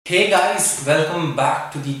Hey guys, welcome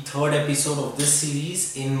back to the third episode of this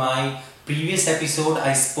series. In my previous episode,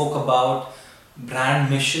 I spoke about brand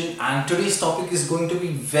mission, and today's topic is going to be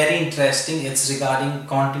very interesting. It's regarding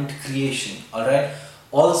content creation. Alright.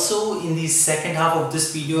 Also, in the second half of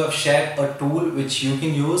this video, I've shared a tool which you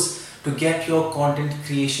can use to get your content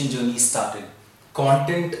creation journey started.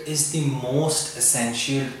 Content is the most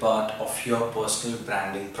essential part of your personal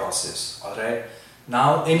branding process. Alright.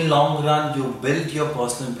 Now, in long run, you build your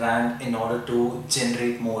personal brand in order to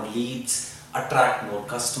generate more leads, attract more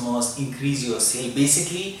customers, increase your sale,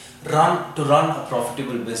 basically run a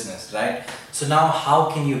profitable business, right? So now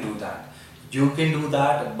how can you do that? You can do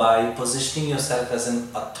that by positioning yourself as an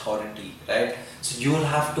authority, right? So you will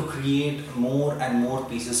have to create more and more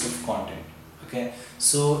pieces of content. Okay,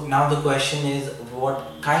 so now the question is,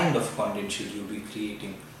 what kind of content should you be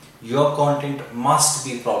creating? Your content must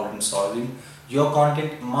be problem solving. Your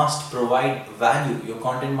content must provide value. Your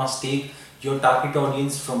content must take your target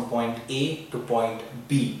audience from point A to point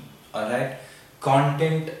B. Alright.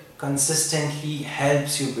 Content consistently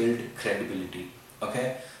helps you build credibility.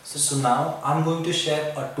 Okay. So now I'm going to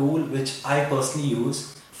share a tool which I personally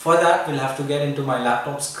use. For that, we'll have to get into my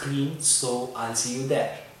laptop screen. So I'll see you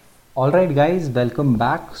there. Alright guys, welcome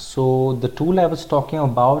back. So the tool I was talking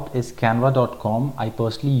about is canva.com. I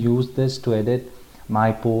personally use this to edit my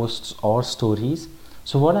posts or stories.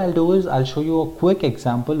 So what I'll do is I'll show you a quick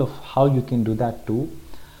example of how you can do that too.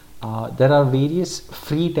 There are various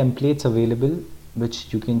free templates available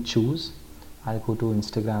which you can choose. I'll go to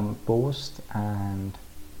Instagram post and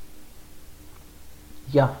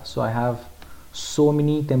yeah, so I have so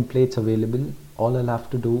many templates available. All I'll have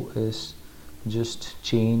to do is just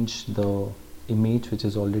change the image which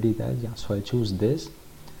is already there. Yeah, so I choose this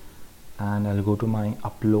and I'll go to my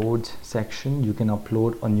uploads section. You can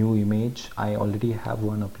upload a new image. I already have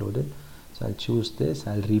one uploaded, so I'll choose this.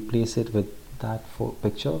 I'll replace it with that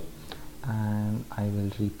picture and I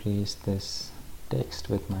will replace this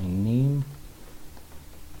text with my name.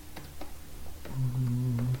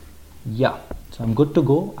 Yeah, so I'm good to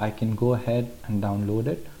go. I can go ahead and download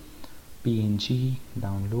it. PNG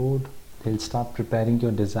download. They'll start preparing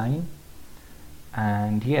your design,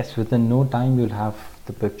 and yes, within no time you'll have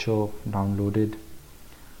the picture downloaded.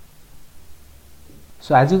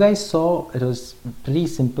 So as you guys saw, it was pretty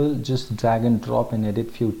simple. Just drag and drop and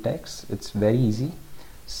edit few texts. It's very easy.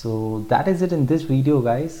 So that is it in this video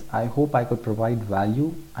guys. I hope I could provide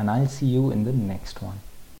value, and I'll see you in the next one.